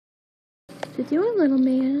you doing, little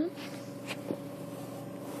man?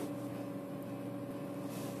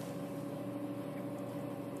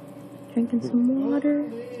 Drinking some water.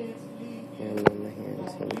 And on my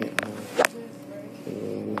hands, I'm getting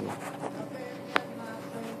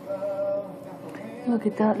Look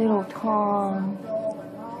at that little tongue.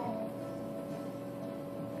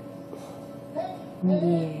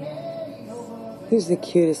 Yeah. Who's the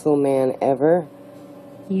cutest little man ever?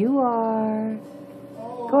 You are.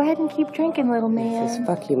 Go ahead and keep drinking, little man. He says,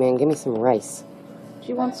 fuck you, man. Give me some rice. Do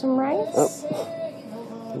you want some rice?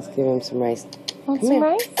 Oh. Let's give him some rice. Want some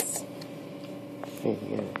rice? Here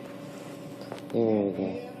you go. There we go.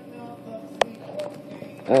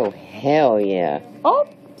 Oh, hell yeah. Oh,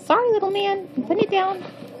 sorry, little man. I'm putting it down.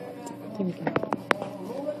 There we go.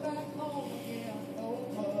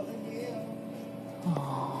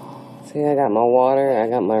 See, I got my water, I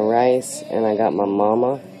got my rice, and I got my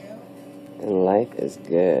mama. And life is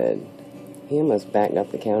good. He almost backed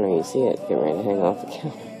up the counter. You see it? Get ready to hang off the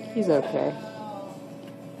counter. He's okay.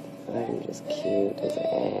 I'm just cute as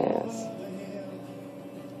ass.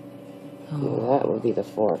 That would be the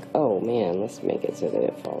fork. Oh, man, let's make it so that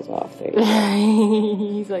it falls off. There you go.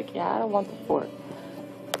 He's like, yeah, I don't want the fork.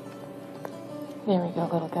 There we go,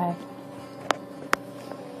 little guy.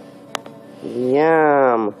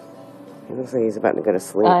 Yum. It looks like he's about to go to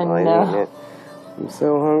sleep I while I'm know. eating it. I'm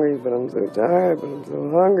so hungry, but I'm so tired, but I'm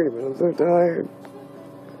so hungry, but I'm so tired.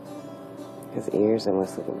 His ears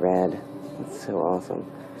almost look red. That's so awesome.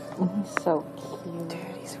 He's so cute.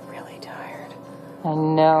 Dude, he's really tired. I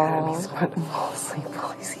know. He's about to fall asleep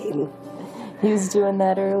while he's eating. He was doing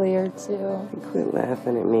that earlier, too. He quit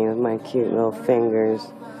laughing at me with my cute little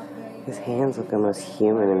fingers. His hands look almost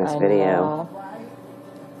human in this video. Know.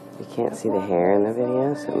 You can't see the hair in the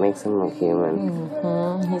video, so it makes him look human.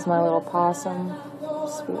 Mm-hmm. He's my little possum.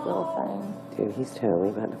 Sweet little thing. Dude, he's totally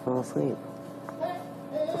about to fall asleep. I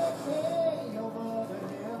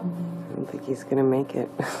don't think he's gonna make it.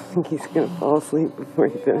 I think he's gonna fall asleep before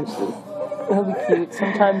he finishes. He'll be cute.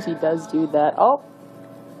 Sometimes he does do that. Oh!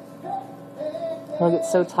 He'll get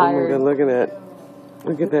so Oh my tired. god, look at that.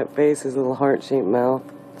 Look at that face, his little heart-shaped mouth.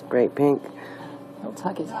 It's bright pink. He'll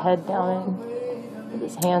tuck his head down with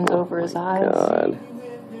his hands over his eyes. God.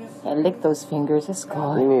 Yeah, lick those fingers. It's You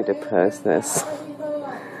good. need to post this.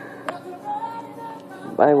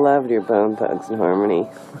 I loved your Bone Thugs and Harmony.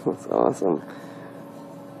 That's awesome.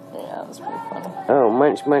 Yeah, that was pretty funny. Oh,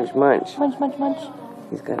 munch, munch, munch. Munch, munch, munch.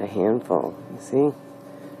 He's got a handful. You see?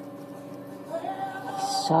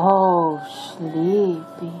 So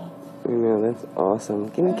sleepy. I know, that's awesome.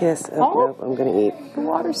 Give me a kiss. Oh, Oh. nope, I'm gonna eat. The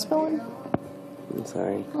water's spilling. I'm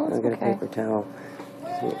sorry. Oh, it's I'll get okay. a paper towel.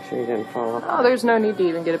 Just make sure he doesn't fall off. Oh, there's no need to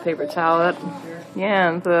even get a paper towel. Yeah,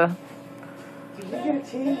 and the... Did you get a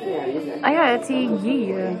tea? Yeah, you got I got a tea,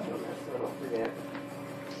 yeah. Don't forget.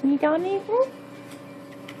 You got anything?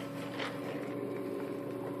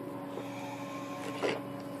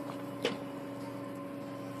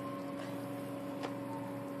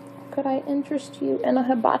 Could I interest you in a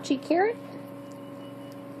hibachi carrot?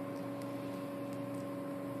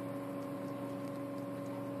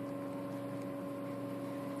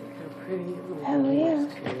 How pretty it looks. Oh, yeah.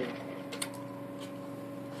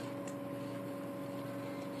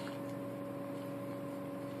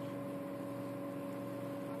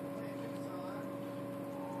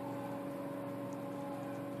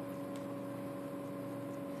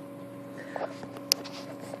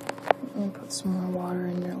 Let me put some more water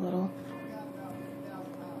in there a little.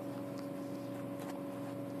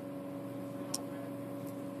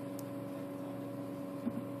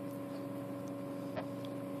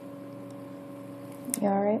 You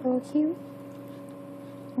alright, little cute?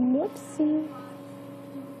 Whoopsie.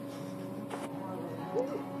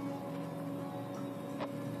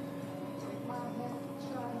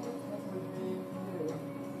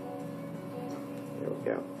 There we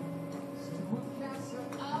go.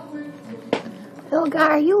 Little guy,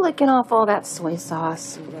 are you licking off all that soy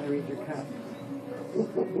sauce? You gotta read your cup.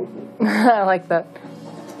 I like that.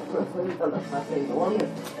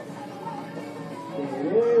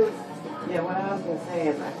 Yeah, what I was gonna say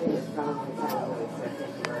is I think it's probably time to accept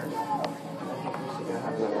it first. I think we should go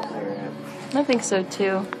have another player in. I think so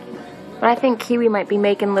too. But I think Kiwi might be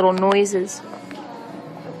making little noises. I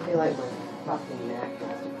feel like my fucking neck is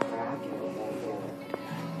cracking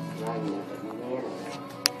and riding up at bananas.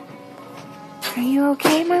 Are you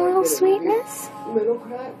okay, my little sweetness? Little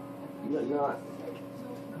crack, but not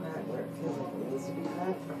crack where it feels like it needs to be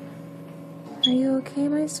cracked. Are you okay,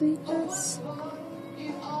 my sweetness?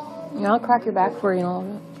 Yeah, I'll crack your back for you in a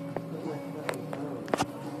little bit.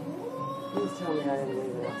 Please tell me I didn't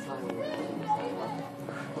leave it outside.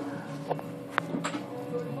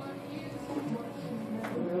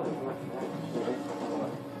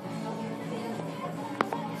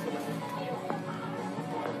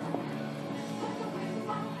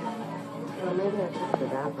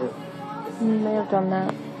 You may have done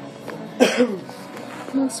that.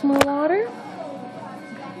 Want some more water?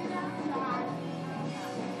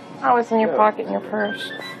 Oh, it's in your pocket in your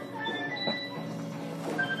purse.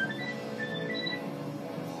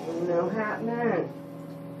 No happening.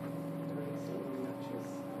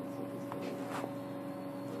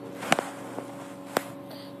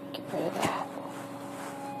 Get rid of that.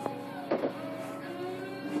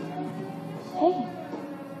 Hey.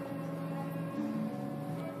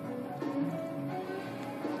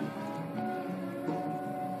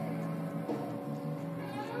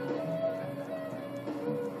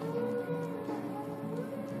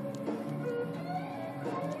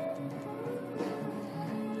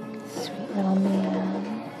 Sweet little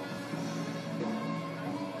man.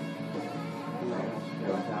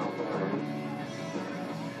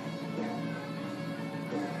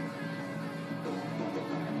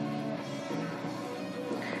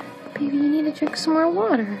 Baby, you need to drink some more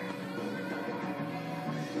water.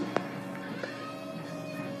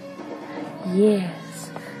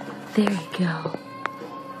 Yes. There you go.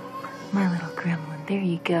 My little gremlin. There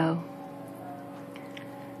you go.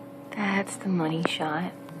 That's the money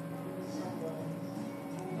shot.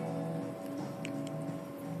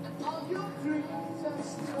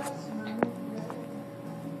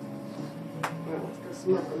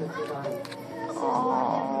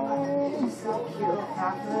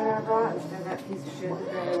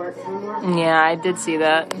 Yeah, I did see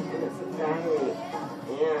that.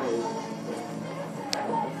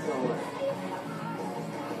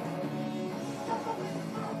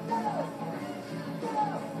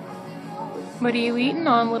 What are you eating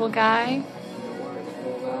on, little guy?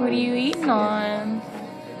 What are you eating on?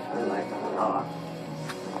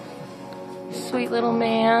 Sweet little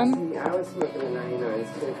man. See, I was smoking the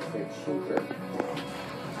 99s too because they're cheaper.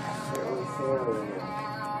 They're on sale,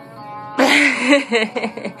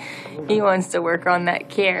 He wants to work on that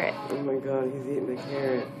carrot. Oh my god, he's eating the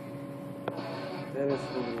carrot. That is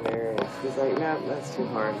hilarious. He's like, no, that's too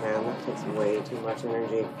hard, man. That takes way too much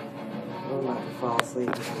energy. I'm about to fall asleep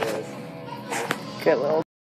if he is. Good little